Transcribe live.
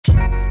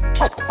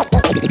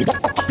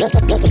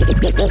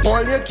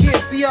All your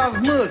kids, you have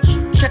much.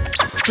 Check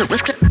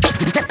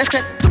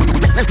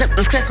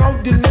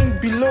out the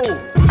link below.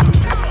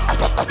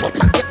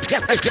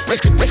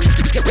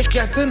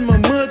 Getting my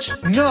merch?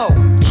 No.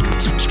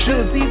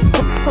 Jerseys,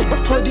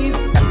 hoodies,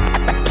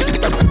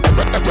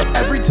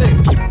 everything.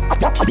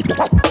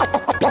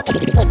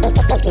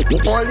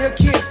 All your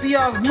kids, you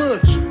have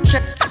merch.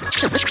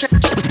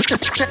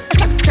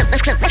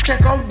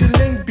 Check out the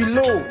link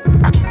below.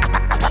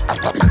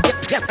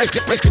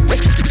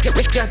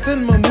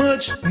 Getting my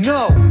merch?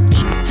 No.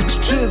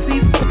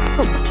 Jerseys,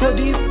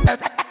 hoodies,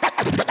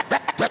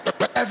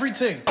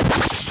 everything.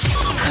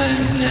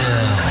 And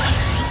now,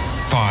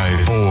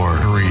 5, 4,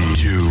 3,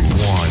 2,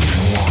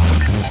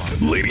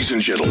 1. Ladies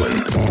and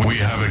gentlemen, we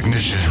have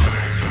ignition.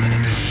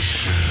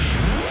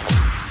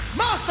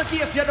 Master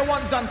Case, you're the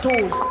ones on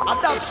toes. A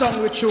that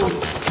song we chose.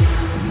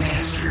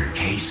 Master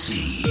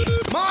KC.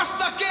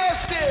 Master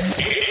Case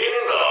In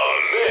the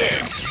mix.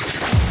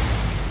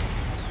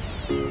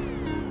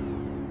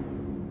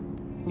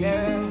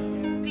 Yeah.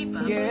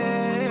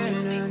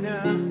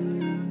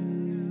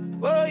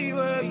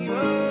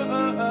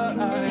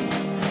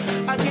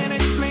 I can't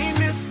explain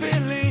this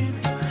feeling.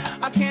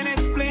 I can't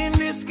explain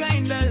this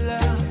kind of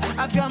love.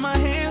 I've got my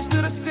hands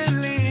to the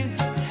ceiling.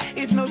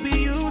 If no be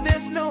you,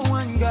 there's no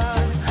one, God.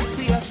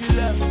 See how she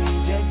love me,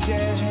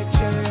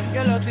 Jeje.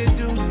 Your love they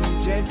do me,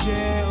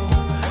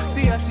 Jeje.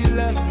 See how she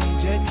love me,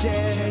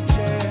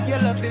 Jeje. Your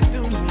love they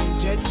do me,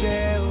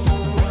 Jeje.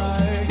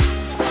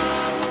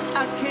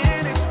 I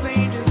can't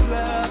explain this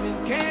love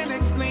and can't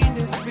explain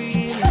this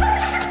feeling.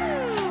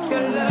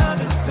 Your love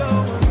is so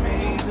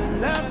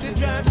amazing, love to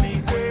drive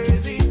me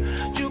crazy.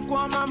 You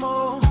want my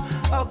more,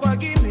 I'll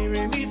give me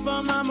ready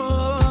for my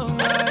more.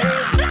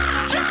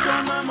 You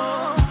want my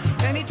more,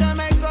 anytime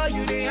I call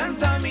you, they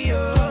answer me.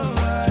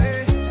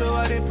 So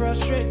I did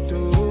prostrate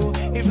too.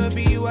 If not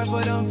be you, I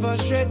for them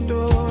frustrate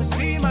too.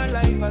 See my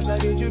life as I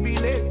did you be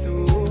late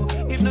too.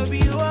 If not be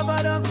you, I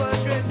for them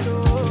frustrate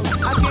too.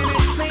 I can't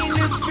explain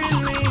this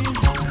feeling.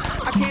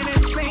 I can't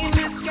explain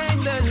this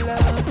kind of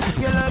love.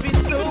 Your love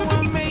is so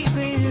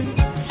amazing.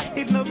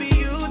 If no be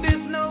you,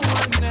 there's no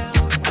one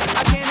else.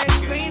 I can't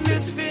explain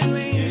this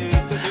feeling.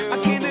 I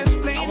can't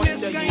explain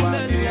this kind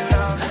of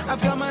love.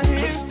 I've got my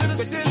hands to the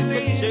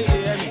ceiling.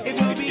 If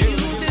no be you,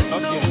 there's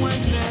no one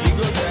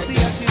else. See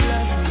how she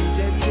loves me,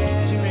 Jeje.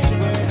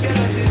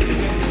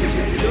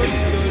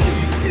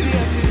 See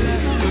how she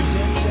loves me,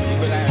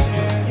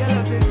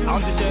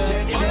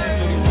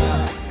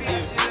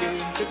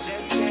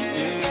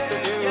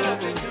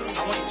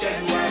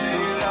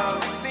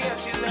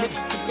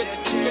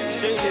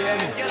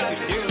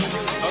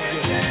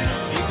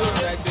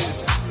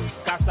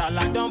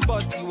 Kasala don't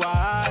boss you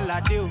all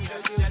I do.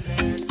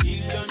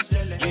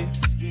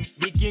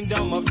 The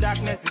kingdom of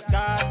darkness is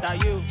scatter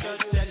you.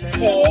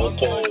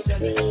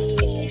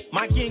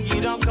 My king,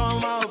 you don't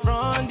come out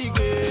from the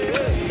grave.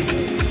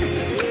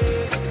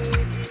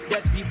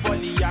 Dirty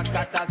folly,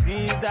 yakata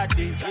since that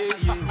day.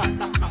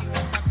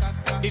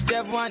 The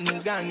devil and the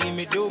gang,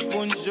 me do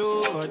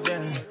puncho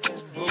them.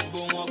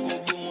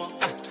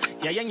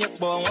 Yeah,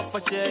 one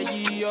for share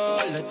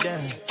all of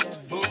them.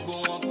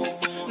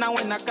 Now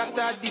when I got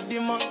that, the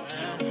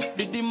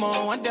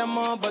demon want them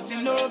all, but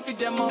you know fit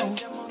them all.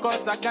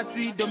 Cause I got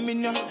the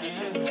dominion to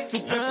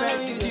prepare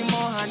the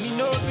demon, and you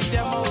know fit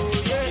them all.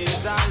 Yeah,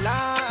 it's a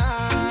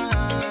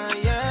lie.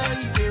 Yeah,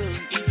 he do.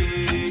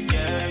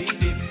 Yeah, he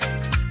do.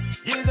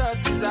 Jesus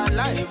is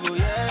alive. Oh,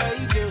 yeah,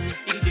 he do.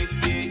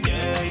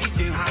 Yeah, he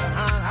do.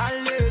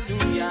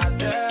 Hallelujah.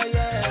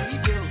 Yeah, he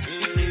do.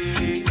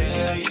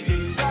 Yeah, he do.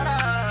 Shut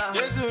up.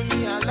 Jesus me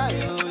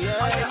alive. Oh, yeah.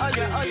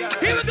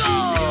 Here we go.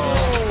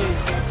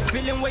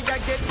 Feeling where I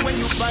get when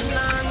you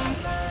balance.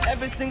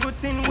 Every single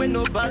thing with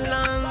no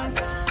balance.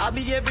 I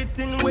be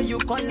everything where you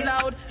call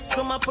out.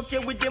 So my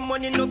pocket with the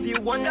money, no if you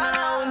want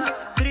down.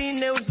 3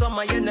 nails on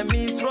my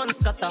enemies, run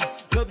scatter.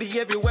 No be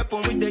every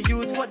weapon with they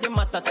use for the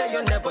matter. Tell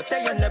your neighbor,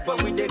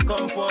 we they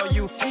come for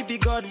you. It be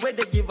God where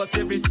they give us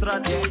every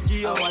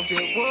strategy. I want to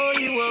say, whoa,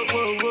 you,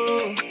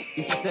 whoa.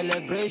 It's a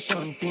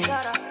celebration thing.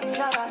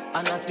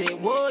 And I say,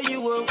 whoa, you,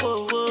 whoa.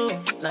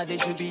 Now the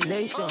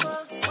jubilation.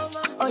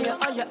 Oh yeah,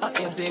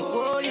 say,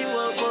 whoa, you,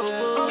 whoa.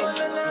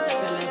 It's a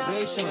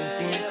celebration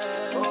thing.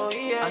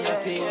 And I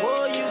say,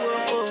 whoa, you,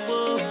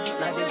 whoa.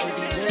 Now the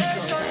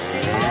jubilation.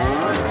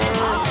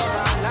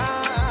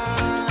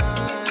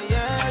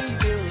 Yeah, he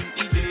do.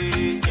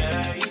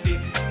 Yeah, he do.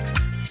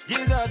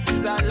 Jesus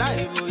is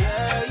alive, oh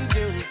yeah, he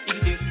do.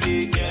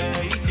 Yeah,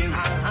 he do.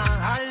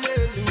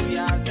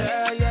 Hallelujah,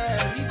 say, yeah,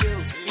 he do.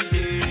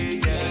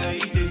 Yeah, he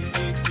do.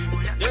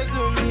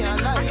 Jesus me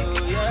alive, oh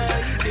yeah,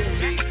 he do.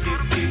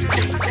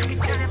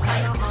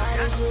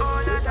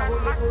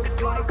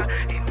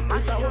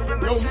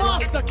 Yo,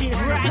 Master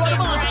Case, you're the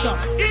master.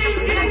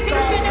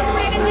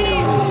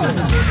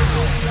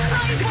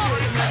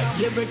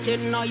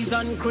 Everything nice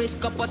and crisp,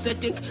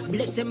 capacitic.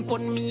 Blessing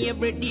pon me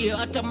every day,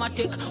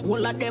 automatic.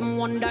 All of them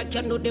wonder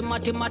can do the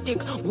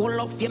mathematic. All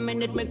of your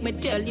minute make me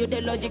tell you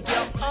the logic,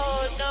 yo.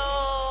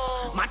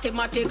 Oh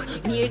Mathematic,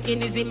 make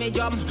in his image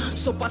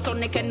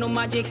supersonic and no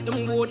magic.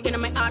 Them wood in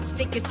my heart,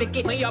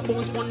 sticky. Me a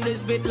bones on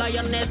this bit,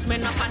 lioness. Me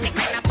na panic.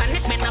 Nah,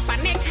 me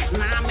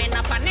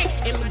na panic.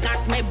 Him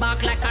got me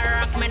back like a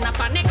rock, me na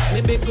panic.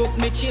 Me big up,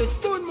 me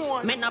chest,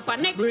 me na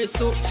panic. Brace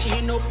up,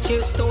 chin up,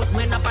 chest out,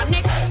 me na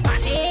panic.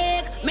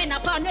 Me na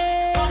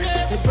panic.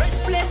 The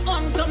breastplate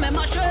on, so me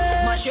mash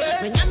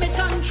it. Me nyam it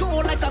and throw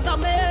like a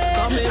gamet.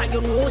 And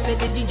you know, say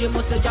the DJ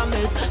must jam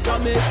it.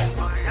 Jam it.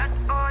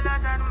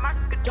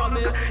 Jam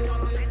it.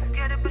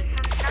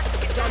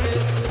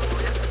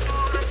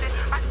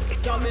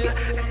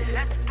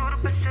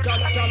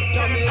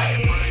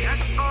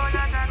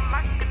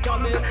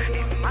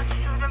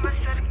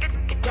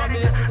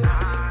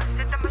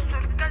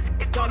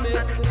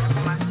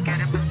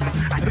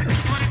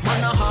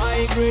 Man a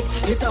high grade,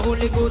 it a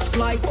Holy Ghost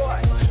flight.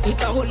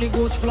 It a Holy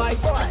Ghost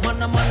flight.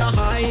 Man a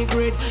high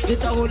grade,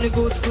 it a Holy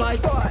Ghost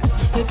flight.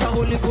 It a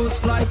Holy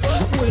Ghost flight.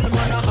 Well,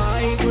 man a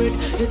high grade,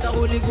 it a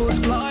Holy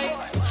Ghost flight.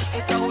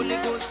 It a Holy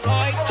Ghost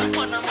flight.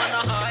 Man a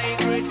high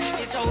grade,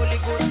 it a Holy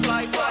Ghost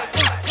flight.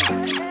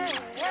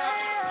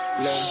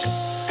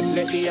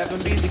 Lately I've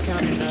been busy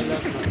counting all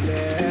of my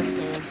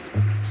blessings.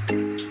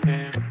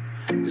 Yeah.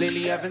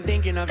 Lately I've been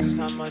thinking of just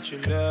how much you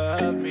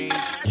love me.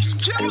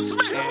 Excuse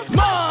me, yeah.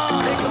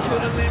 They can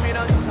put a limit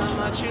on just how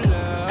much you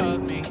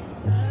love me.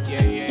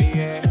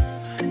 Yeah.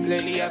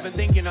 Lately I've been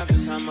thinking of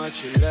just how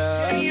much you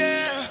love me.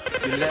 Yeah.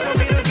 You love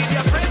me to give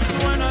your praise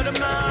to another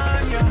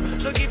man, yeah.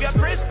 Don't give your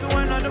praise to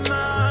another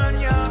man,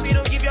 yeah. Me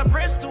don't give your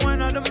praise to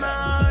another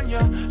man,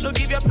 yeah. Don't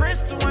give your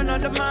praise to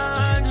another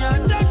man,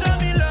 yeah. Tell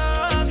me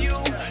love you.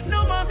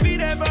 No man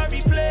feed ever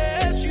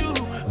replace you.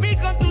 Me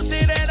come to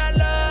say that I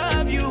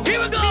love you.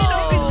 Here we go. Me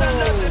don't be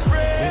stand up to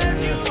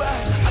praise you. I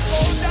go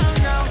down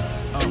now.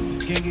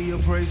 Can't give your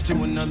praise to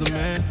another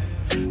man.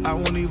 I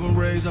won't even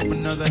raise up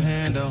another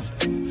hand, though.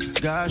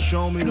 God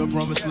showed me the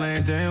promised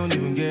land. They don't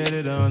even get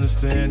it,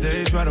 understand.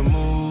 They try to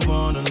move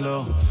on the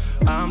low.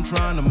 I'm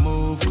trying to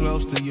move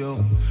close to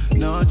you.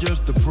 Not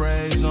just the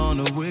praise on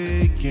the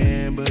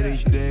weekend, but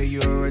each day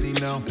you already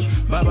know.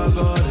 Baba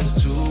God is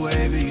too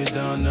wavy, you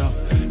don't know.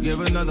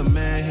 Give another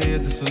man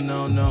his, it's a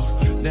no-no.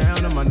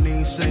 Down on my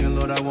knees saying,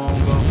 Lord, I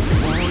won't go.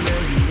 Won't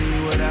let you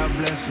leave without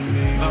blessing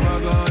me. Baba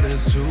God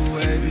is too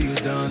wavy, you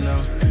don't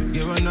know.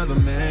 Give another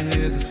man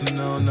his, it's a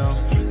no-no.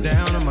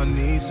 Down on my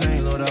knees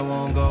saying, Lord, I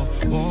won't go.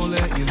 Won't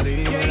let you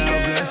leave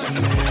without blessing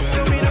me.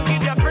 So me don't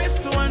give your praise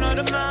to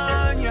another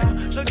man, yeah.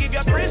 Don't give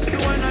your praise to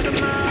another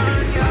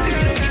man, yeah. Me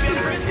don't give your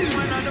praise to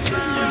another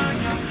man,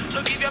 yeah.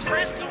 Don't give your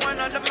praise to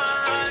another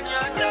man,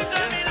 yeah. Don't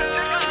tell me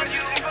love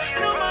you.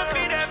 No man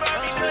feed ever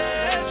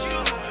replace you.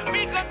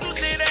 Me come to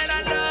say that I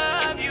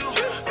love you.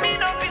 Me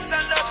no be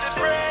stand up to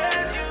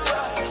praise you.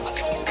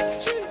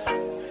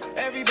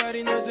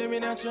 Everybody knows that me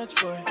not church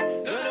boy.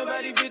 Don't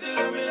nobody fit to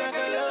love me like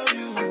I love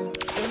you.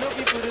 Don't no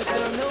people to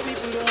stop, no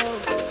people to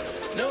hold.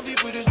 No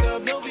people to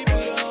stop, no people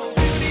to hold.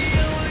 You're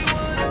the only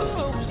one who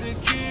holds the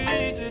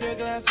key to the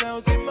glass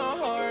house in my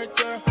heart,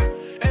 girl.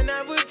 And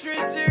I would treat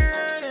her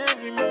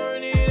every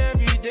morning,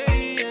 every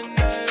day and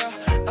night.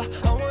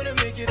 I wanna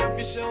make it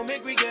official,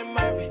 make we get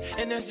married.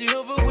 And as you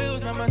over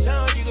wheels, now my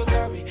child you go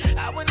carry.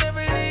 I would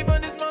never leave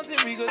on this mountain,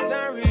 we go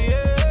tarry,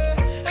 yeah.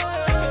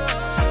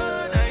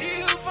 Now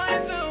he who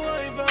finds a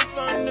wife has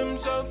found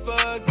himself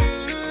a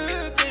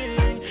good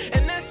thing.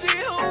 And as she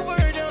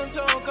over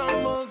downtown,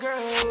 come on girl,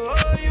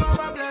 oh you are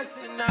my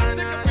blessing.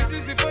 Take a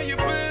pieces before you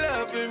pull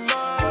up in my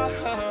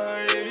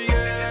heart,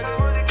 yeah.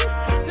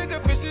 Take a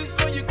pieces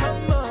before you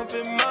come up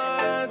in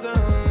my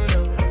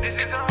zone.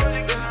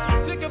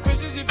 Take a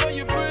pieces before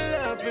you pull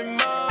up in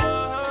my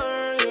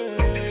heart,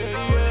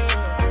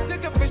 yeah.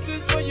 Take a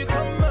pieces before you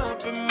come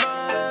up in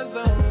my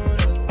zone.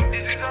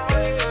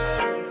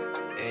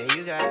 Yeah,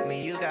 you got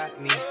me.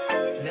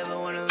 Never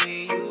wanna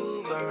leave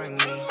you behind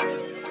me.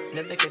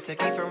 Never could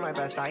take you from right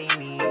beside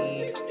me.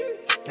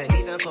 Not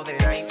even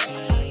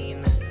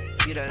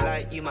COVID-19. You the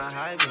light, you my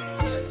high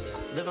beams.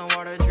 Living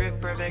water drip,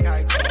 perfect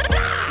hygiene. You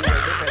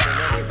are different than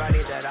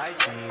everybody that I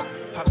see.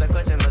 Pop the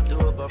question, let's do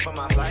it before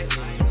my flight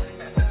leaves.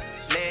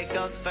 Leg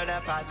goes for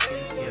that party,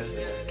 yeah.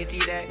 Get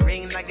you that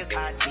ring like it's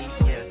ID,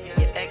 yeah.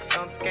 Your ex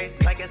on skates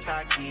like it's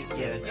hockey,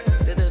 yeah.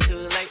 Little too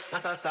late, I'm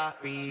so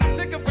sorry.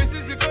 Take a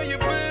pieces before you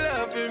pull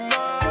up in my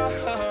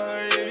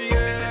heart,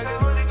 yeah.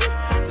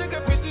 Take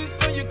a pieces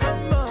before you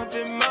come up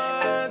in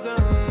my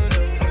zone.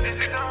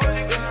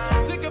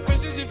 Take a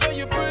pieces before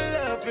you pull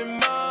up in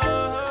my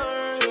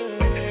heart,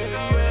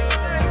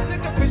 yeah.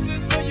 Take a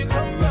pieces before you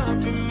come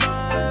up in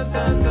my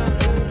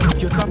zone.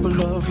 Your type of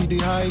love, he dey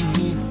hide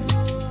me.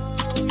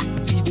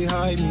 He dey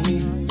hide me.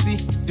 See,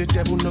 the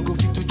devil no go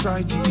fit to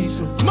try this.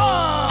 So,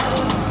 yeah.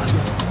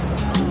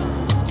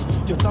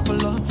 Your type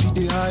of love, he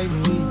dey hide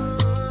me.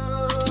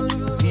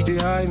 He dey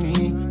hide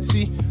me.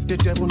 See, the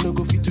devil no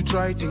go fit to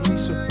try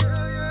this. So,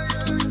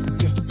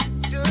 yeah.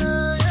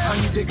 And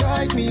you dey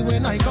guide me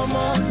when I come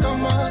out. Yeah.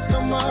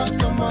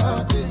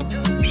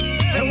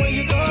 And when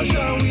you touch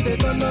down, we dey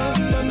turn up.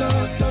 Yeah.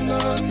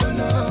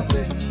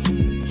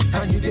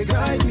 And you dey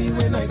guide me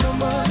when I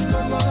come out.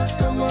 Yeah.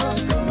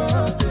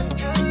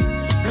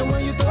 And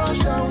when you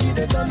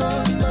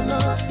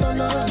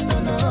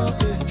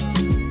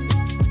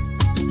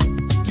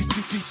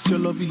your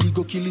love really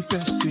go kill the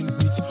person.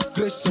 With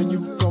grace and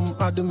you come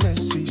add the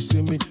message.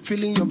 Say me,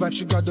 feeling your vibe,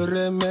 you got the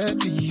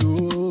remedy.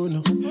 You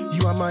know,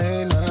 you are my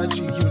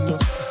energy, you know.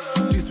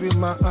 This way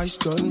my eyes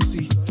don't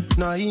see.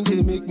 Now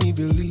they make me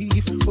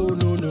believe. Oh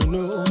no, no,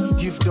 no.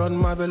 You've done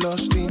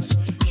marvelous things.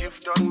 You've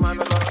done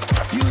marvelous.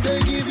 You they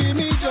giving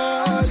me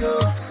joy,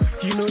 oh.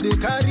 You know they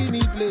carry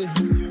me play.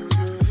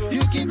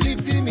 You keep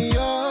lifting me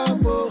up,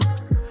 oh.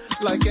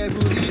 Like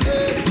every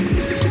day.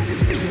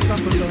 Your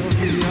type of love,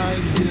 you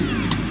hide me.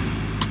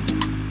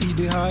 He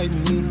they hide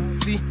me.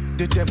 See,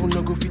 the devil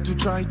no go fit to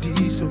try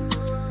this, so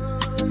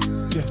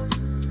yeah.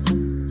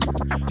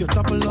 Your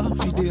type of love,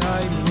 he they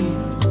hide me.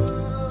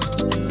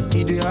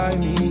 He they hide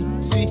me.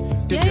 See,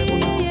 the devil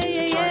no go fit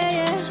to try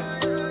this, so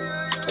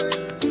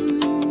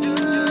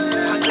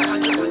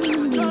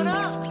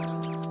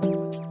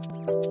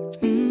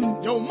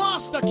Yo,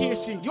 Master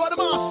Casey, you're the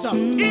master.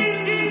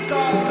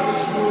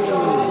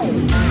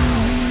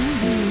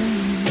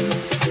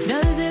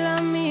 Does he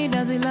love me?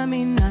 Does he love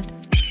me not?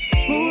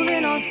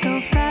 Moving on so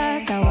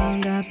fast, I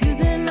wound up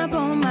using up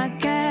all my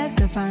gas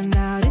to find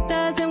out it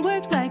doesn't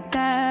work like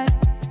that.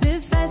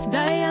 Live fast,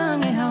 die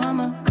young, and how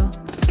I'ma go.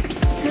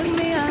 Took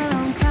me a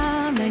long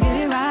time to get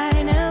it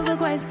right. Never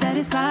quite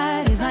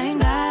satisfied if I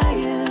ain't got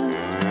you.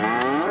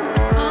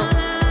 All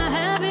I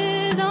have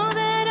is all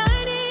that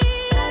I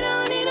need. I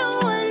don't need no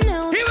one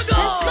else. Here we go.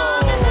 As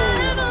long as I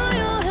have all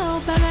your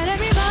help, I got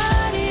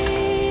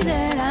everybody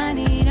that I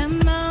need. I'm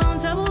on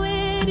top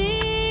with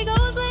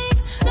eagles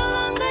wings, no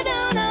longer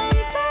down. I'm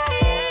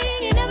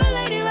flying. You never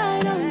laid it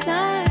right on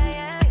time.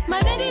 My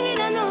daddy, he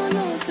don't know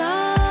no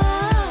time.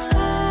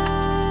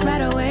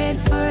 Rather wait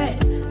for it.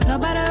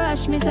 Nobody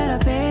rush me, set a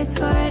pace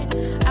for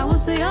it. I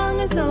was so young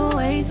and so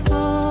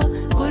wasteful.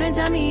 Couldn't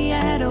tell me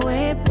I had to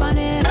wait on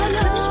it. Oh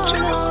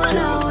no,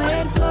 no,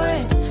 wait for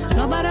it.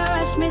 Nobody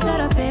rush me, set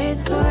a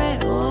pace for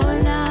it. Oh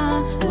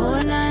nah, oh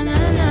nah, nah,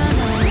 nah,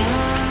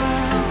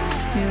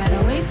 nah. You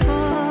gotta wait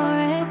for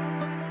it.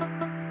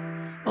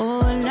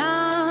 Oh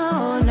nah,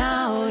 oh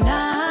nah, oh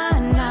nah,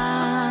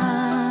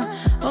 nah.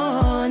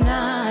 Oh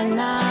nah,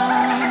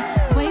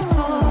 nah. Wait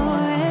for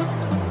it.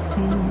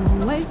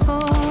 Wait for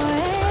it.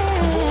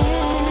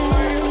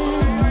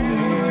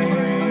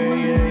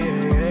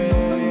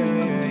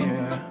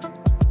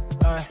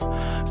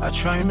 I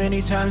try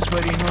many times,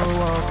 but he no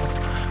walk.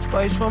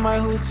 Boys for my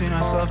hoods in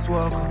a soft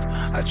walk.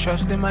 I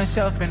trust in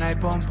myself and I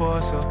pump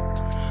also.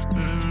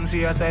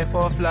 See as I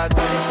fall flat, but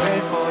I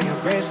pray for your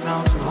grace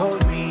now to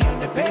hold me. On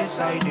the best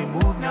side, they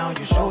move now.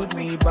 You showed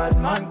me bad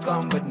man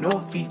come, but no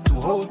feet to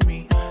hold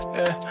me.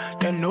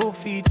 Yeah, no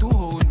feet to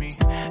hold me.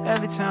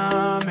 Every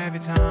time,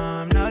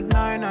 not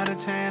 9 out of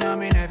 10. I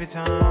mean every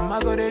time. I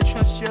gotta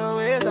trust your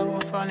ways, I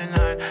won't fall in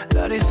line.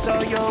 That is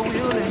all your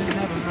will and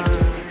never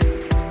mind.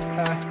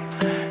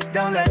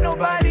 Don't let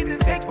nobody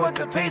dictate what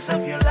the pace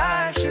of your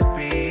life should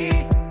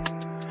be.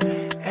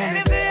 And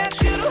if they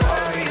ask you to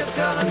hurry up,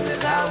 tell them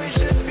this how it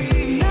should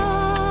be.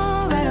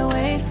 No, better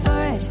wait for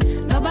it.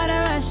 Nobody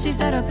rush, she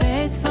set a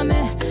pace for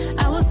me.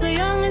 I was so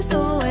young and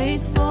so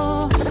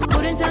wasteful.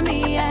 Couldn't tell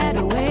me I had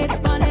to wait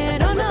on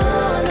it. Oh no,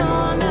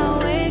 no, no,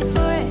 wait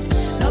for it.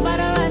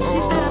 Nobody rush,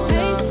 she set a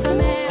pace for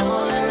me.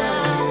 Oh la,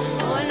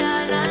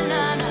 na, na,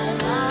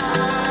 na.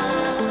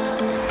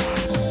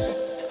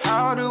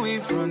 How do we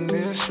run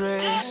this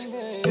race?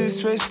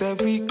 This race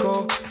that we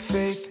call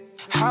faith.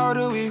 How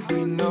do we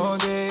win all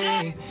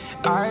day?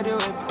 I do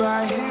it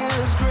by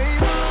His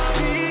grace.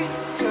 He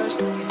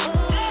touched me,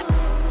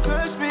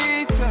 touched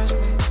me, touched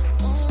me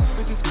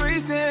with His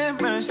grace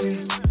and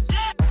mercy.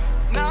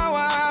 Now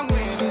I'm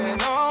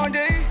winning all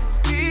day.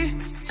 He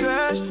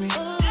touched me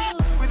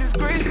with His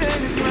grace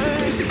and His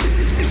mercy.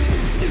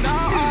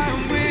 Now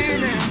I'm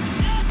winning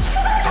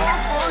all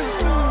for His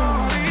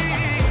glory.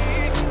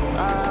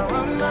 I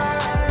run my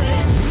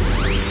race.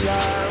 See, I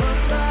run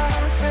by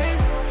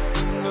faith.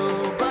 No,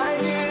 by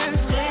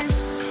His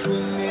grace.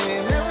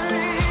 Winning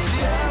every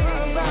day.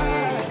 I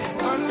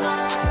run my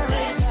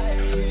race.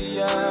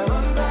 See, I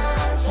run by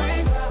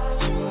faith.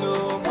 No,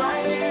 by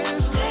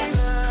His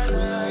grace.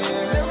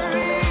 Winning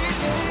every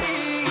day.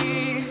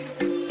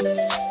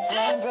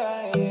 Run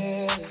by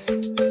it.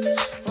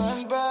 Run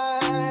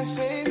by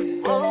faith.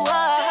 Oh,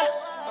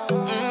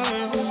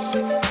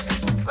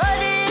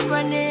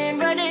 running.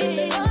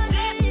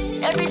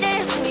 Every day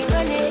I see me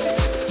running.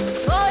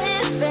 For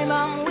His fame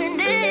I'm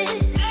winning.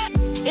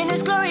 In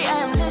His glory I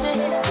am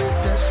living.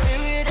 With the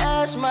Spirit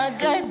as my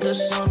guide, the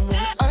sun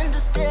won't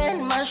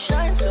understand my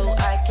shine. So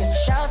I can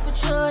shout for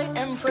joy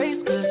and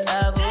praise, 'cause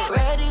I've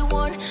already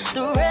won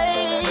the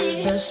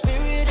race. The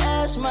Spirit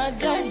as my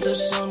guide, the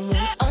sun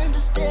won't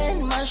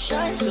understand my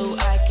shine. So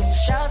I can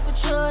shout for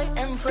joy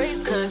and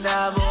praise, 'cause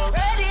I've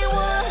already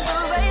won the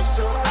race.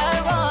 So I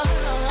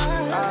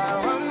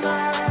run my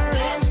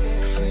race.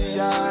 See,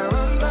 I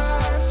run by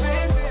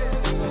faith.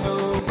 No,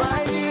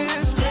 by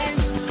His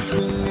grace.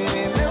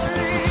 Winning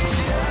every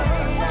day.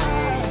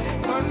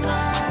 Run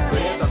my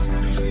race.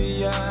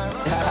 See, I run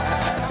by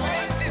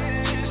faith.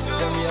 So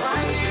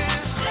by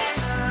His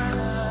grace.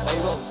 Hey,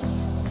 Rose.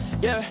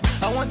 Yeah,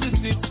 I want to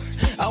sit,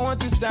 I want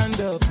to stand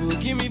up, oh,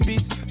 give me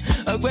beats.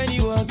 When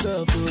you was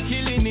up, oh,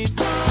 killing it.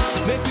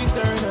 Make me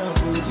turn up,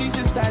 oh,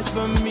 Jesus dies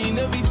for me,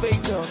 no be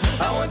fake up.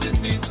 I want to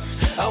sit,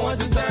 I want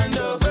to stand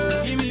up,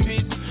 oh, give me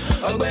beats.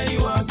 When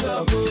you was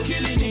up, oh,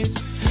 killing it.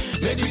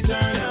 Make me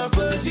turn up,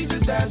 oh,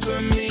 Jesus dies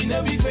for me,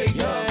 no be fake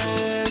up.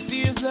 Yeah,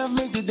 see yourself,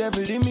 make the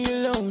devil leave me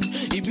alone.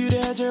 He built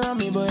a hedge around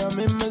me, boy, I'm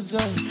in my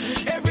zone.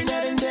 Every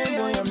night and day,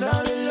 boy, I'm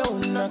not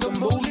alone. I can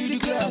boldly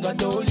declare, I got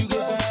the Holy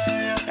Ghost.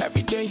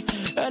 Every day,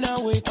 and I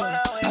wake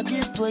up, I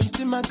give praise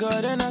to my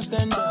God and I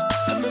stand up.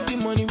 I make the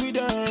money with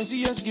the hands,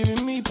 He has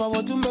given me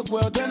power to make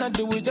wealth, and I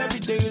do it every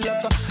day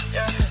like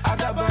I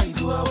got by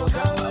do I walk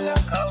out,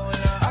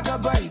 I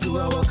got by do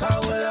I walk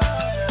out,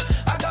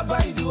 I got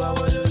by do I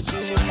walk out,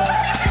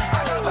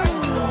 I got by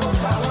do I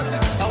walk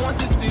out. I want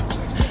to sit,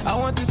 I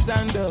want to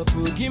stand up,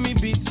 oh, give me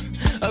beats.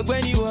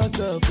 When you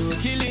was up, oh,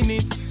 killing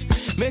it.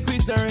 Make me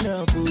turn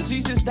up, oh,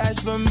 Jesus dies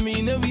for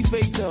me, no be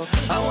fake up.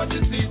 I want to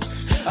sit,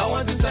 I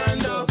want to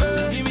stand up,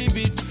 oh, give me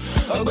beats.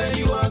 When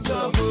you was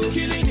up, oh,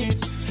 killing it.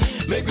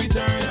 Make me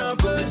turn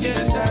up, oh,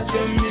 Jesus dies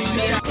for me.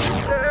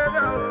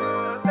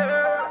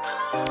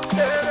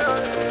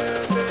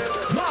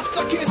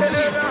 Master Kiss,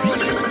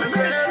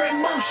 Ministry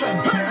in motion,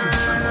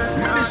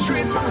 Ministry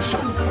in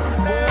motion.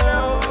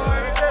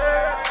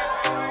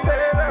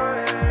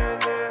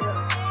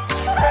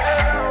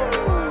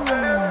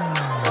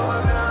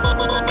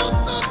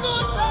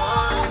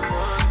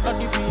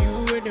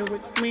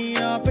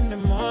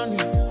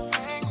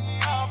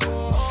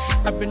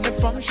 I've been the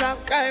from shop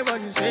guy,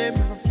 but you save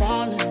me from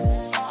falling.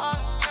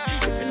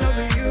 If you know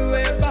me, you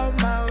wake up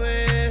my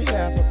way.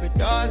 Yeah, for be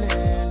darling,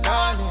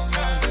 darling.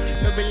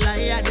 No be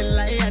lie, I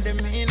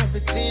didn't mean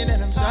everything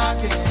that I'm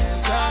talking.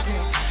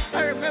 I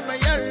remember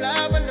your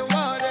love and the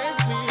world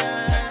is me.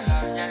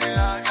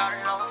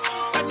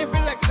 And it be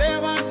like say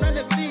one on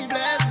the sea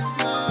blessings,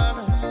 son.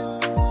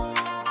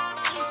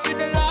 You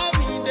don't love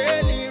me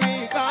daily,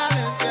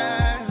 regardless,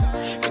 yeah.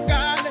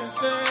 Regardless,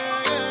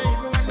 yeah.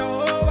 Even when the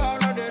whole world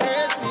know the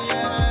rest me,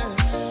 yeah.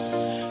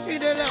 You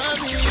don't love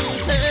me,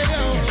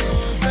 Savior,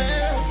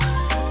 Savior,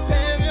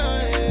 Savior,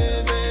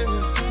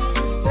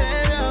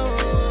 Savior,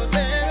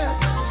 Savior.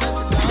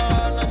 Not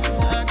you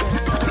love,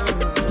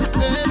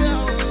 Savior,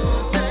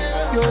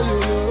 Savior,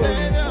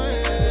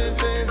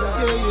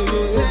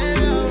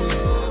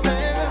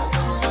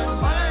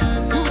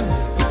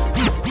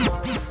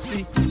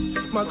 See,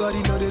 my God,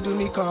 you know they do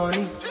me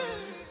corny.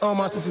 All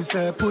my sisters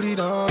said, put it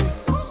on me.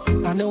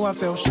 I know I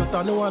fell short,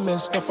 I know I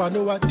messed up, I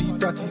know I did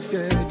that. He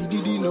said, he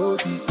didn't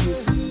notice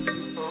it.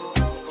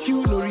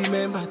 You no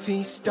remember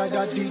things that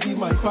I did in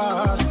my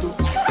past. Oh.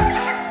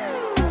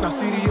 Now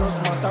serious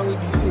matter will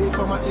be safe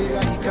for my area,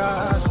 he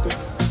cast. Oh.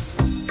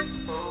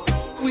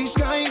 Which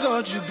kind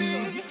God you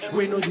be?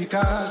 We know the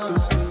cast. Oh.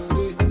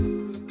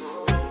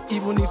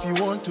 Even if you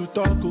want to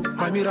talk, oh,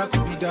 my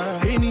miracle be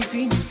done.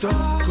 Anything you talk,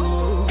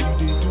 oh, you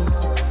did do.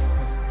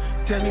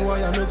 Tell me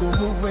why I no go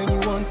move when you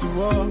want to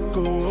walk,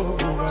 oh,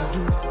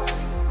 overdo.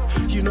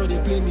 You know they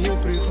play me a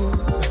pray for,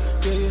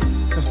 yeah.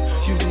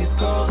 You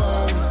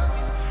discover me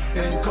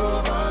and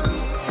cover me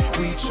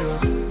with your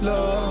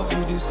love.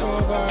 You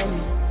discover me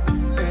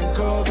and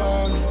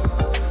cover me,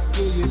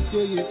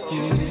 yeah.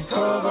 You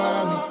discover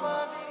me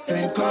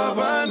and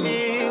cover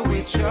me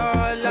with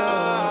your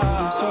love.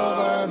 You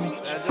discover me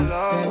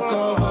and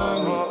cover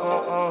me.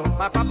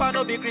 My papa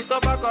no be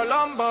Christopher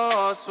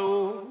Columbus,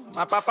 oh.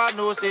 My papa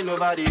no sail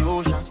over the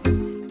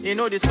ocean. He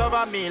no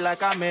discover me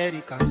like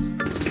Americans.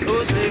 No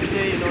slave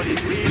chain, no the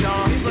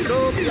freedom. Even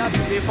though we have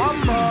to be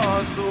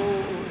fumble, so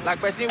like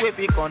person with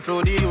he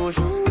control the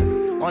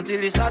ocean. Until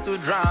he start to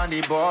drown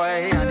the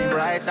boy, and the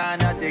bright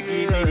hand that they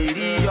give me the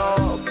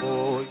Rio.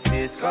 Boy,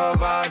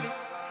 discover me.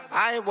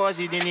 I was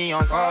in the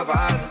neon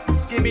cover.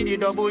 Give me the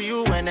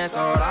W when it's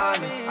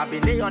around me. I've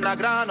been lay on the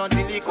ground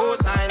until he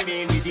co-sign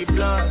me with the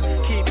blood.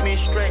 Keep me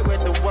straight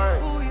with the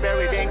word.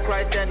 Buried in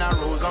Christ, then I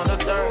rose on the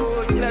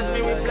third. Bless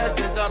me with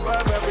blessings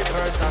above every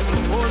curse. I'm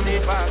so hold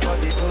it back, but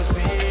it was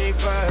me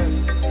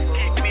first.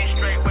 Keep me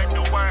straight with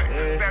the word.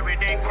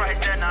 Buried in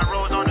Christ, then I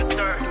rose on the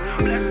third.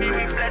 Bless me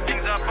with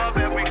blessings above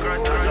every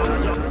curse.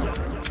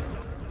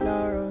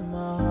 Flower of my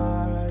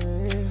heart,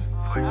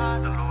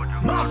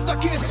 yeah. Master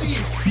KC,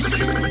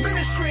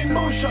 Ministry in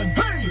motion,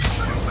 hey!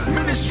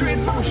 Ministry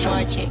in motion.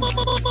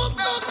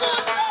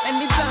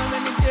 Anytime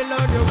when you tell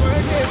all the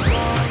word they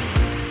come,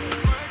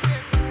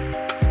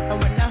 and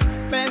when I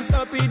mess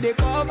up in the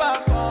cover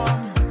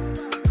form,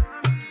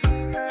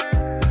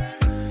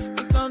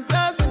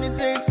 sometimes when it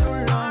takes too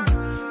long,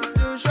 it's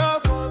still sure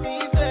for me,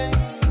 say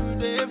you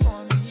there for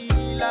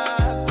me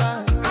last.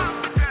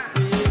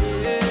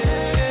 Yeah.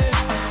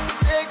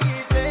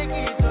 Take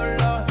it, oh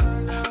Lord.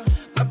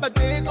 Papa,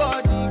 take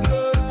all the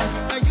glory,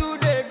 and you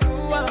they do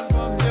one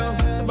from you.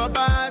 So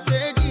Papa,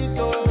 take it,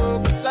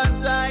 oh,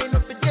 Santa,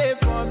 enough a day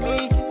for me.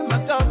 My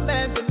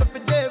government, enough a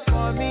day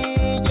for me,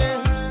 yeah.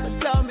 So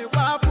tell me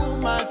why put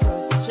my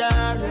trust in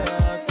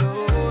chariots,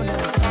 oh,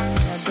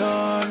 yeah. I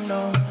don't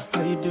know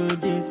how you do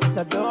this, 'cause I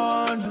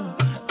don't know.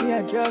 We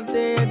are just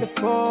there to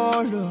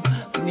follow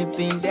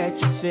anything that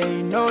you say. Yeah,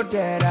 you know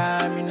that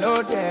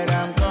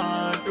I'm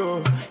gone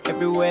through.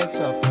 Everywhere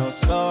soft, no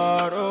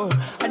sorrow.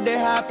 And they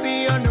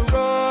happy on the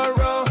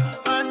road,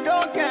 and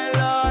don't care,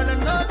 Lord, I'm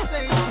not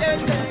saying they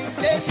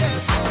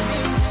for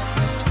me.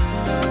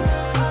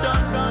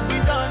 Dun,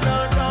 you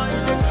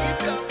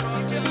keep your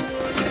promise.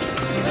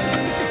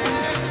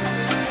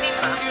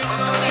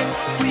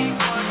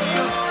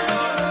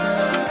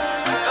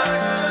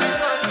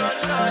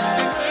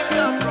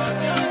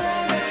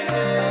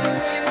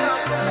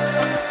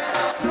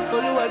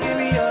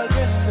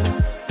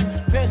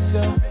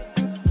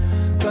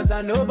 Cause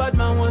I know bad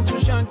man want to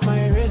shank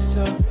my wrist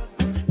up.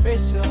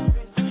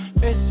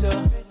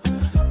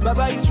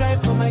 Baba, you try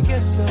for my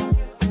kiss up. And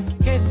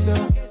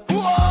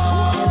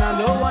I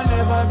know one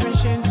never bring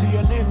shame to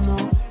your name, no.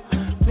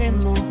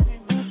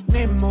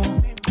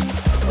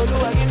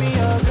 Oluwa, give me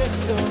your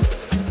grace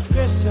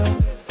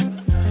up.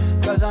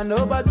 Cause I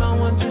know bad man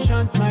want to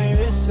shank my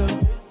wrist up.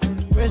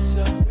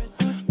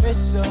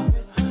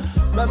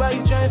 Baba,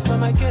 you try for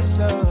my kiss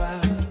up.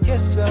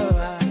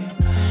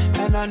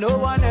 And I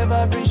know I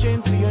never bring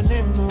shame to your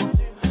name,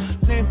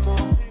 yeah.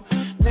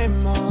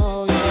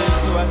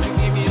 So I say,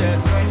 give me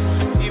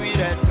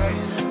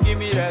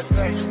that.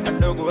 I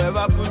don't go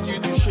ever put you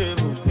to shame.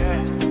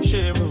 Yeah.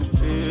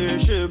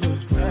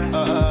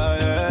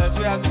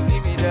 So I say,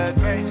 give me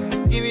that.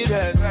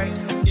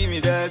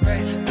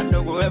 I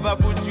don't go ever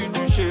put you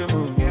to shame.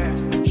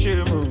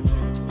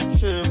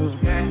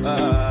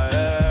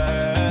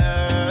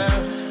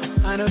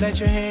 I know that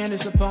your hand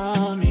is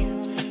upon me.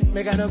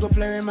 Make I no go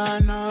play with my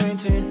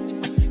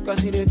anointing. Cause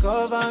he did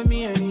cover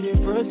me and he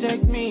did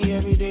protect me.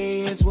 Every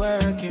day it's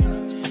working.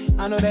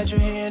 I know that your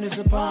hand is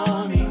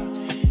upon me.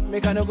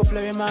 Make I no go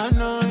play with my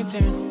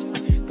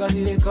anointing. Cause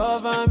he did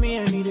cover me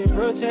and he did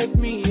protect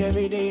me.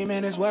 Every day,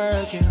 man, it's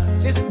working.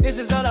 This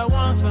is all I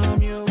want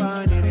from you,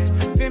 I need it.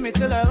 Fill me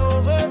till I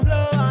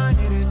overflow, I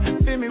need it.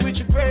 Fill me with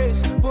your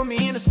grace. Put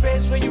me in a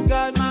space where you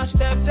guide my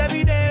steps.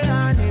 Every day,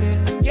 I need it.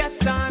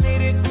 Yes, I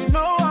need it. You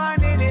know I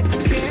need it.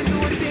 Can't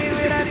do a thing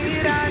without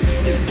it, I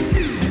need it.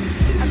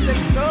 I said,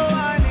 you know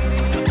I need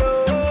it,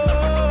 oh.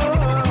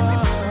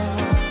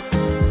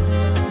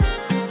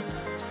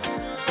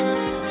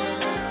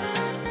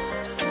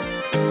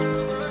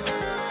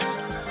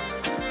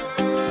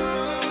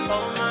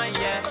 Oh my,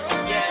 yeah.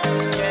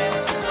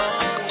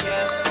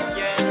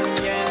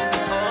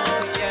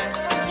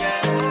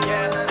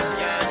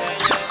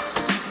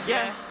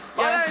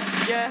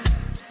 Oh yeah.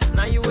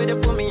 Now you with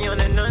it, put me on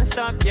a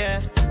non-stop,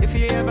 yeah. If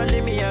you ever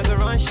leave me, I go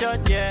run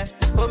short, yeah.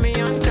 Hold me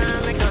on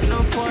time, make I no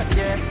fault,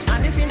 yeah.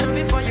 And if you know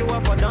before you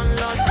up for done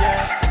lost,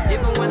 yeah.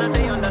 Even when I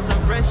day under some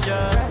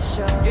pressure,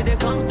 you they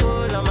come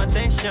pull on my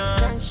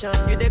tension.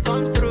 You they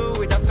come through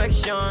with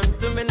affection.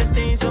 Too many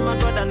things, oh my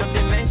God, I know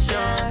if you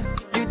mention.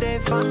 You they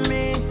for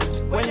me,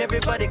 when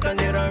everybody can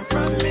they run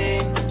from me.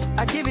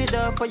 I give it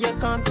up for your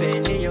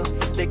company, yo.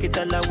 Take it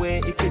all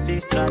away if you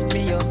distract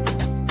me, yo.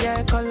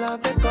 Yeah, call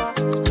off the call.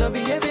 No be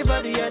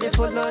everybody, yeah, they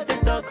follow the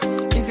talk.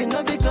 If you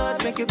know be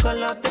God, make you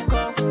call off the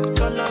call.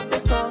 Call off the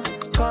call.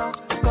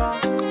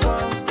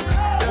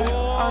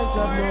 Eyes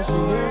have not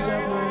seen, ears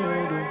have not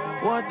heard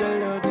of what the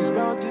Lord is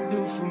about to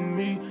do for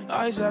me.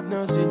 Eyes have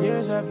not seen,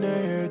 ears have not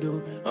heard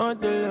of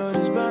what the Lord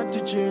is about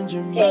to change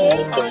in me.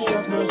 Eyes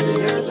have not seen,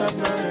 ears have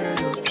not heard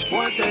of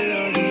what the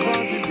Lord is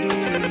about to do in me.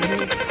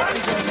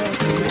 Eyes have not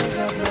seen, ears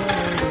have not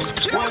heard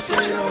of what the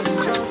Lord is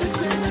about to do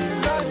in me.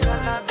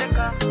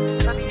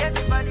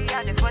 Everybody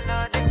had to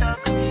follow the talk.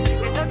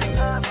 If you know the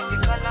call, make you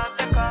call off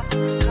the call.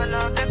 Call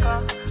off the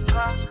call.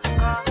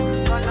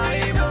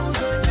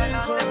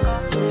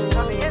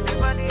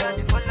 Everybody had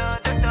to follow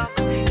the talk.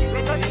 If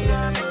you know the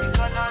call, make you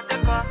call off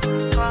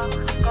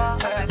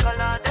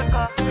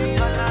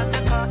the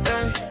call.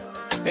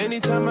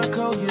 Anytime I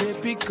call you, they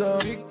pick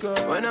up.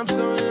 When I'm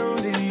so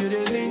lonely, you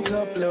they link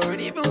up, Lord.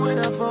 Even when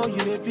I fall, you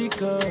they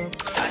pick up.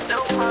 I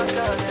know my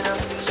God, and I'm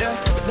yeah,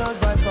 not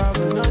by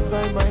power, not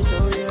by might,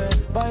 oh yeah.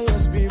 By your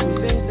spirit,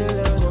 says the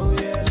Lord, oh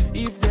yeah.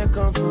 If they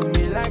come for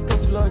me like a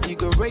flood, you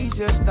go raise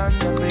your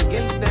stand up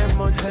against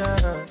them on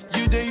time.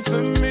 You there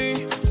for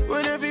me,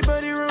 when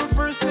everybody run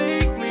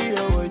forsake me,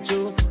 oh what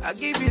you. I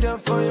give it up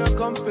for your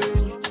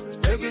company.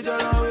 Take it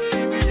all away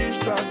if you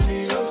distract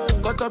me, oh.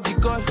 Cut up the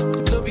call,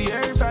 no be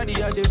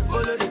everybody, I they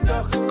follow the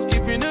talk.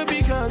 If you know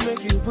be can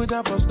make you put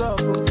up a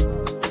stop, on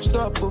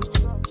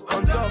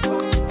top,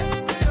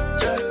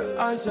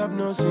 Eyes have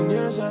not seen,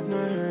 ears have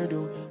not heard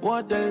of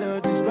what the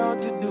Lord is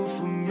about to do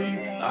for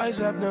me. Eyes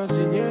have not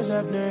seen, ears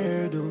have not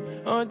heard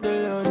of what the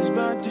Lord is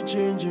about to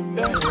change in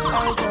me.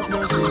 Eyes have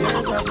not seen,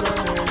 ears have not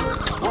heard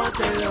of what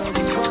the Lord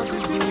is about to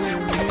do in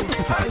me.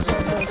 Eyes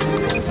have not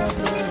seen, ears have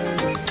not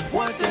heard of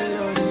what the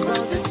Lord is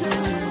about to do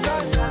in me.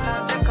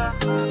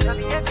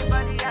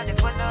 Everybody had to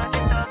follow the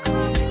talk.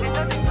 If you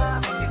know the call,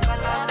 make you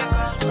call off the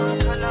call.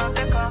 Call off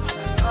the call.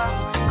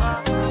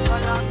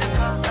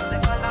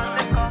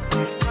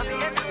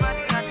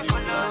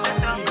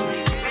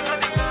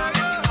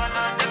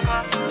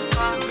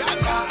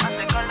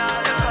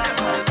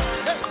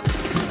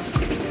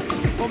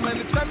 For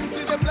many times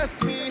you they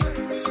bless me.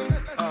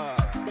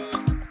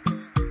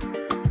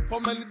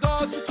 For many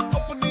doors you keep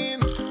opening.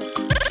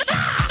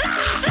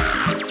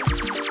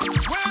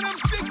 When I'm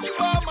sick, you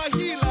are my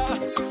healer.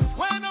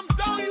 When I'm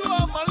down, you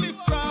are my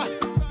lifter.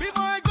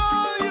 Before I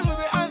go, you will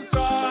the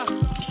answer.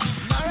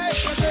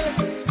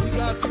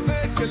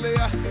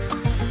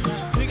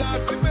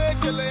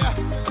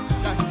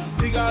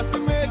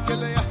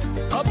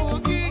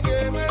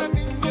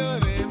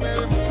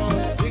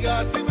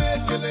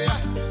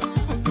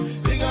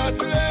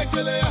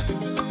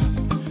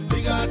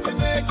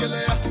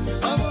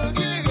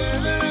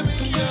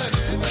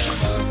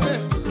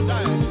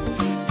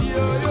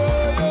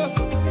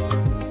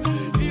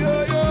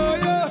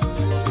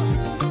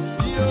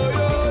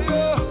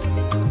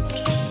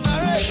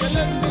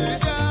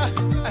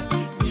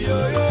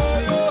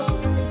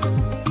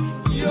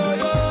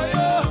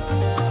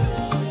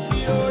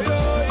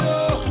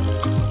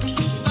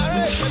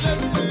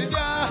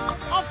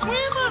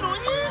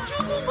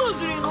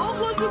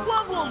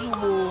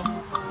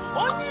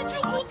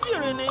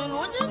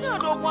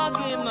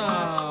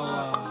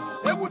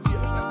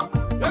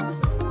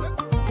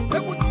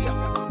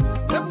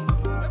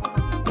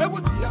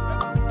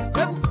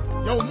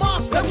 Yo,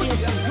 Master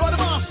Casey, you're the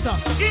master.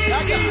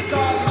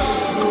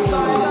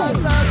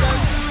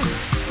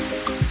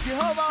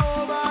 Jehovah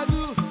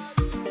overdo.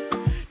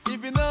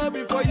 If it not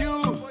be for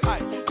you,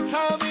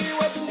 tell me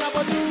what you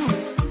never do.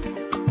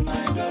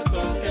 My God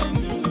can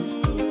do.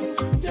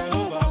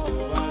 Jehovah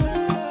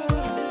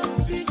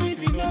overdo. See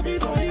if it not be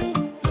for you.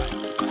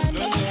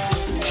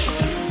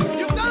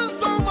 You've done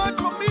so much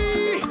for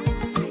me.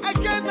 I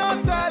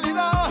cannot tell it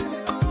all.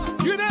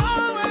 You they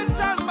always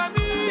stand by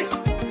me.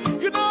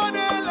 You know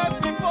they let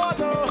me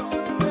follow.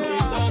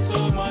 You've done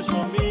so much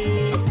for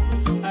me.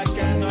 I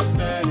cannot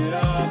tell it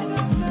all.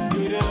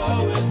 You they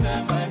always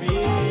stand by me. You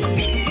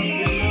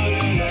know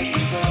they let me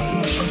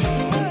follow.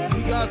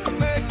 You got to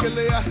make a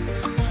layer.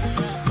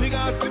 You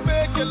got to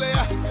make a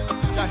layer.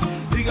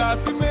 You got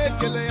to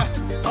make a layer.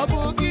 A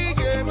boogie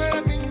game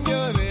in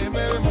your name.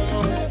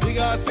 You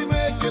got to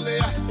make a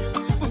layer.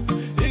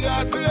 You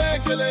got to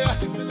make a layer.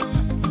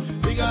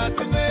 You got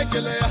to make a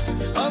layer.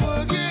 A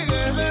boogie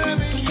game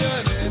in your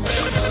name.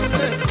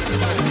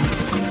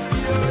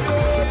 Yo, yo,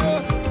 yo.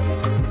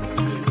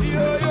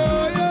 Yo, yo,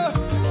 yo.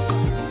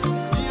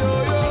 Yo,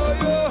 yo,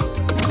 yo.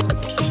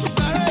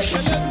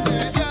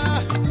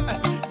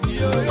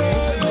 Yo, yo,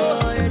 yo.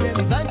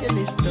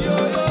 Evangelist, Yo, yo,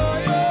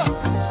 yo.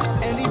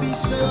 and he be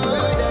so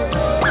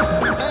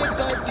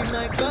that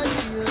my God,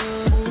 you.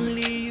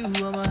 Only you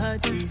are my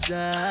heart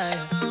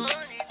desire.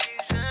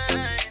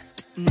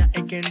 Now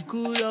I can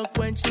cool or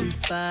quench the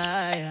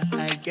fire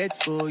I get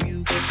for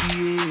you.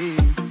 Yeah.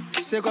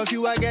 Sake of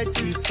you, I get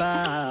the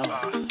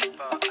power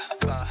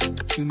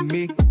to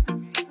make,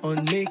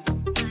 unmake,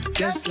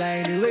 just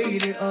like the way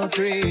they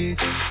operate.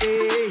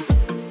 Hey,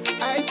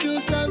 I feel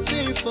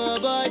something for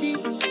body.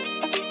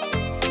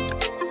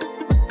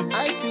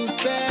 I feel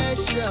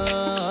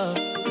special.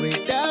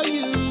 Without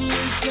you,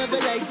 it's never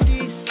like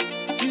this.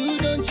 You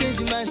don't change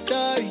my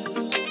story.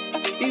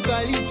 If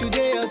I leave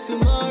today or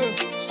tomorrow,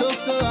 so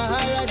I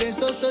holla, then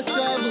so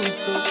trouble.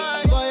 So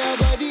for your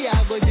body,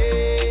 I go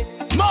day.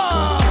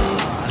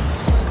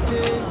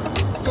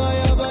 For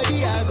your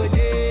body, I go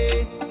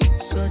day.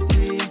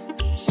 Saute.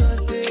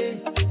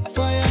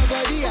 For your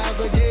body, I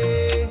go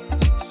day.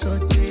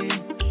 Saute.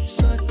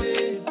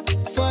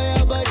 For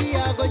your body, I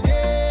go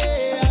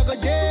day.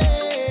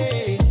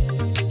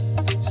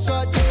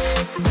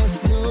 Saute. 'Cause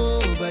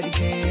nobody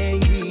can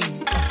give me.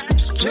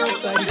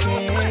 Nobody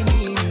can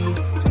give me.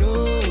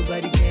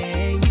 Nobody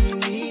can give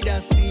me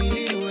that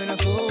feeling when I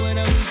fall when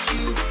I'm with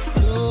you.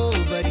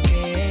 Nobody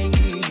can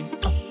give me.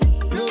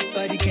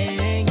 Nobody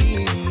can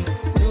give me.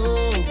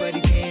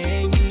 Nobody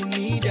can give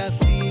me that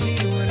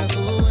feeling when I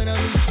fall when I'm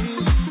with you.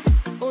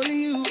 Only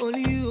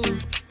you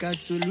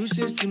got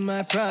solutions to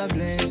my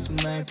problems,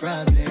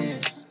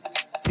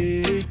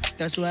 Yeah,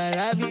 that's why I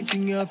love it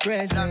in your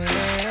presence.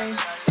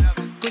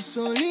 'Cause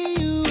only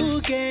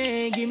you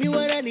can give me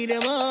what I need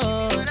and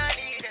more.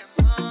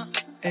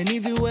 And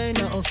even when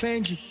I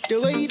offend you, the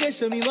way you just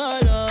show me more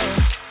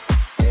love,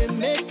 it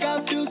make I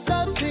feel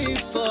something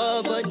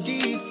for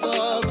body.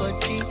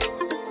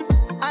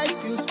 I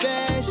feel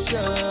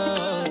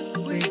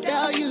special.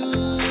 Without you,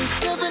 it's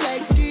never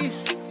like this.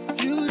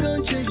 You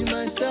don't change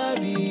my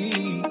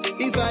story.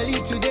 If I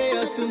leave today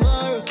or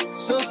tomorrow,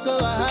 so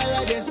I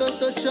holla, then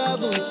so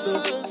trouble. So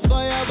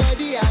for your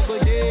body, I go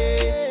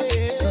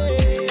day.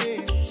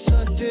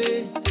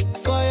 Saute.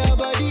 For your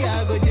body,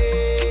 I go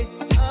day.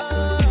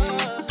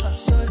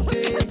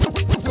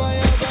 For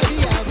your body,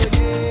 I go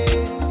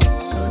day.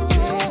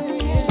 Saute.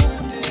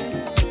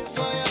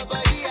 For your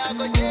body, I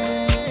go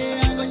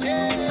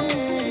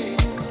day.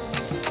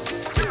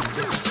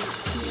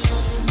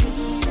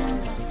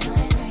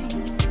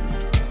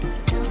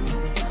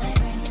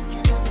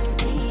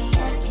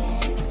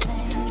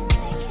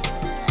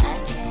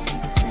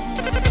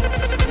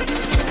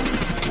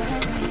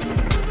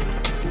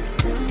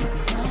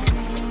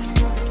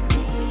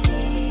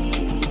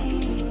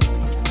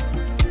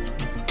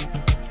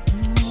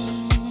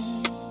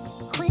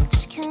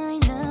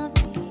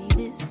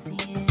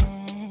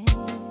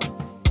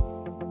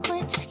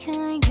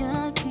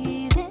 can't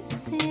be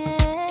this,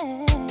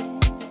 yeah.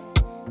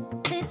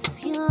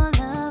 This your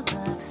love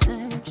I've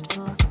searched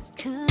for,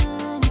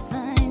 couldn't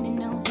find in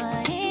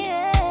nobody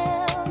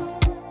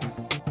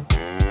else.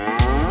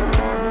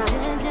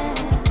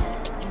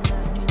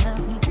 You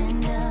love me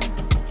tender.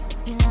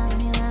 You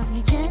love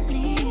me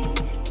gently.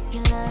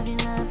 You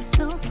love is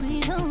so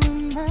sweet on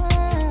my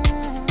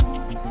mind.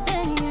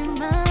 And you're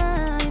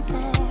my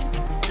fair,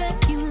 that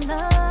you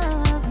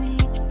love me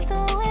the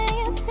way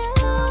you do.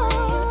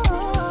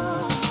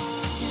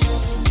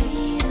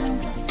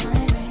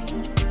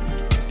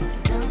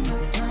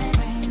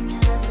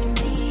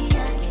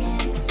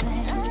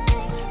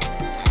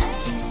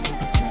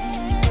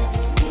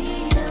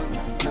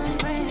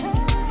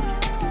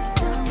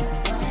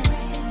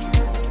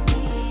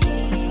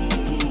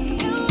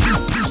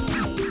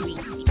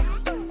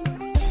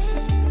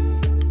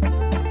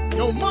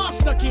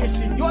 Master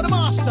Casey, you're the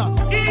master.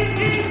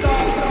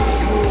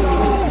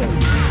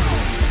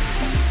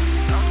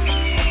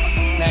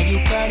 Now you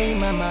carry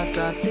my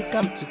matter, take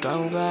him to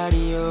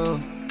Calvary, oh.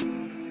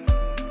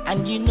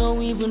 And you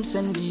know even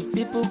send the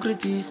people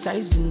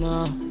criticizing,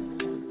 oh.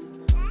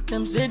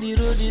 Them say the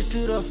road is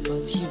too rough,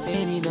 but you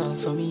paid it up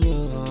for me,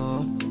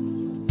 oh.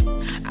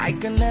 I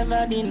can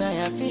never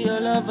deny I feel your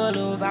love all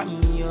over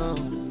me, oh.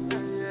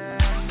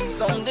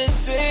 Some they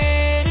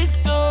say this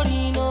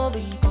story no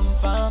be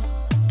confirmed.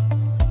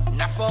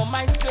 Now for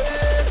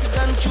myself, you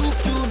can choose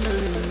to me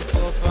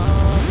for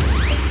fun.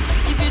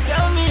 If you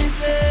tell me,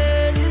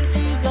 say, this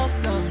Jesus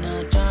love na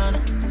Jana,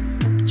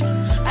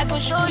 I go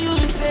show you,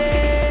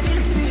 say,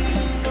 this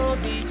feeling no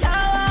be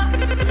yawa.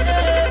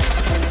 Yeah.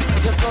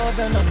 Your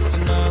covenant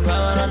no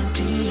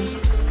guarantee.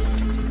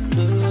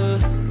 Yeah.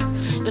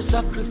 You're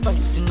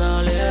sacrificing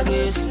our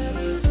legacy.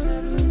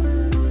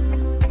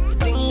 The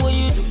thing what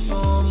you do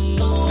for me,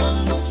 no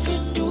one go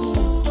fit do.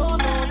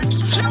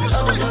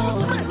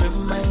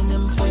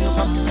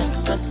 I'm like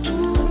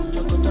tattoo.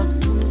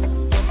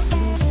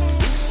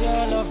 This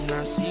your love,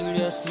 not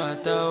serious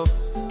matter.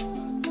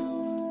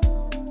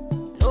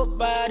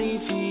 Nobody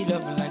feel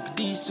love like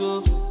this,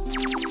 so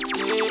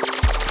yeah.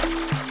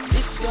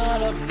 This your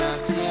love, not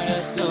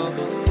serious love.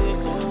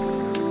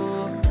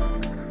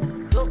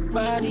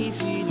 Nobody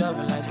feel love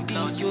like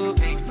this, so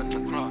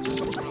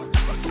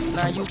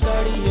now you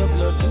carry your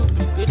blood, you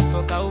prepare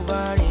for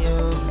Calvary.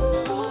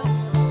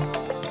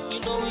 You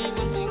don't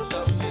even think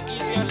of me,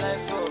 give your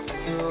life for.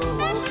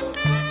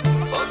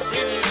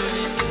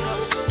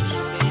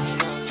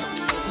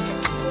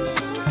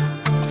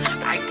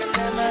 I can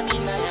never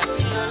deny I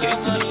feel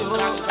your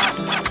love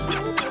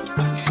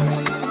for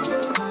you.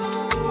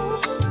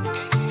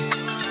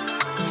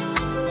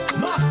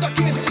 Master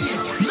Casey,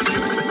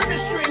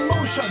 ministry in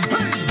motion.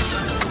 Hey,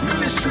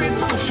 ministry in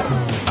motion.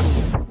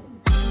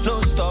 No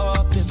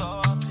stopping.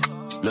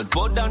 Lord,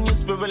 pour down your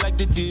spirit like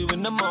they do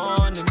in the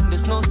morning.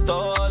 There's no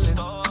stalling.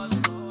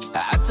 I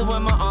had to wear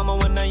my armor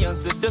when I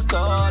answered the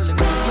calling.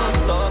 There's no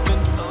stopping.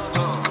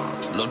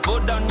 Lord, pour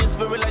down your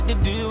spirit like they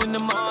do in the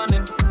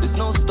morning. There's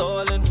no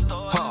stalling.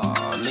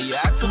 No, you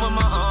had to wear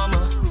my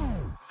armor.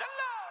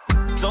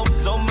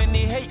 So many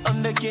hate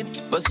on the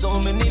kid, but so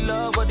many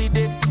love what he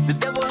did. The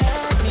devil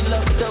had me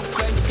locked up,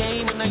 Christ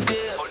came and I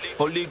did.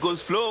 Holy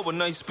Ghost flow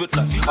when I spit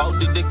like, how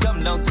did it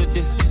come down to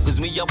this? Cause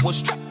me I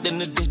was trapped in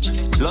the ditch,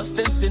 lost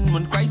in sin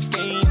when Christ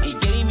came. He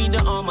gave me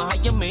the armor,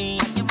 how you mean?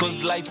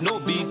 Cause life no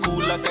be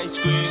cool like I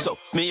scream. So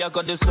me I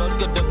got the sword,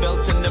 got the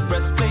belt and the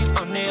breastplate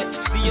on it.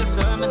 See a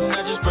sermon,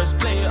 I just press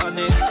play on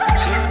it.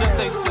 Shield the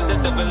faith so the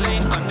devil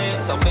ain't on it.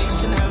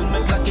 Salvation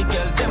helmet like a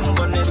girl them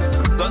on it.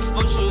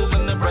 Gospel shoes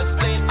and the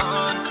breastplate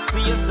on.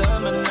 See a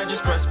sermon, I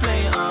just press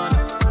play on.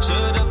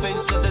 Shield the faith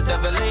so the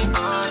devil ain't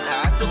on.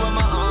 I had to wear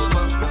my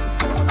armor.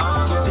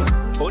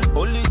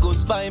 Holy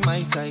Ghost by my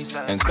side,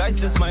 and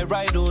Christ is my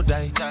ride or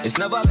die. It's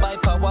never by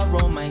power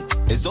or might,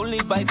 it's only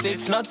by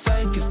faith, not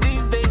sight. Cause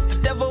these days the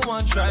devil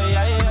won't try.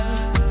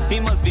 He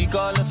must be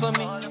calling for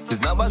me,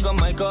 cause now I got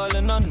my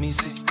calling on me.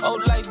 See,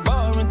 out like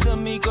boring to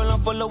me, girl,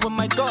 I'm following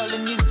my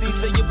calling. You see,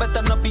 so you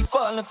better not be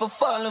falling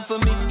for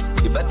me.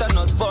 You better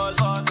not fall,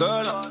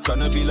 girl. I'm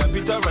tryna be like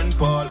Peter and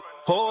Paul.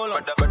 Hold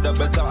on, brother,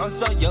 better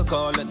answer your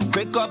calling.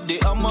 Pick up the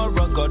armor,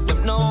 got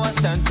them know I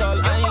stand tall.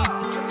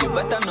 You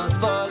better not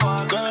fall,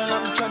 girl.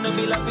 I'm tryna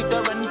be like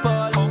Peter and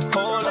Paul.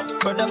 Hold on,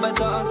 brother,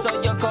 better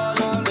answer your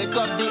calling. Pick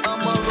up the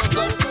armor,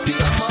 got the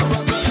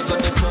armor, me. I got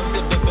the sword,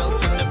 get the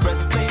belt and the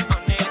breastplate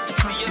on it.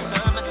 See a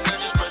sermon, I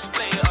just press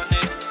play on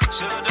it.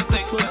 Show the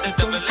face of the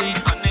devil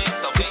ain't on it.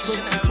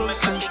 Salvation helmet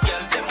like a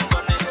girl them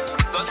on it.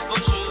 Gospel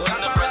shoes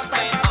and the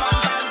breastplate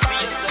on.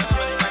 See a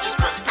sermon, I just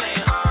press play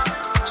on.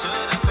 Show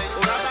the face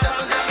of the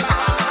devil ain't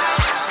on.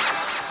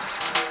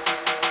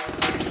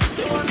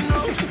 They wanna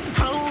know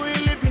how we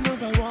living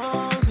over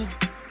walls.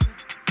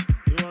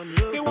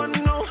 They wanna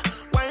know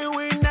why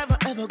we never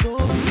ever go.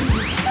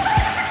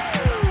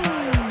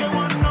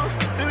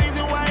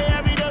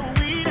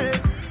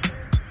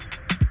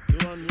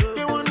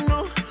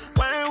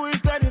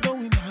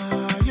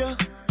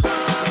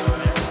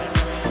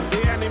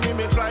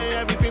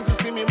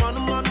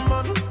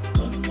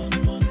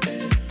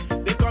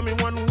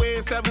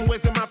 the 7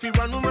 ways the mafia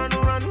run.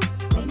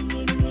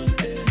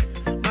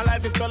 My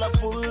life is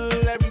colorful,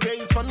 every day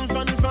is fun.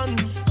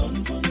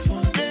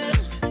 Yeah.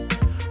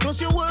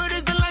 'Cause your word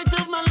is the light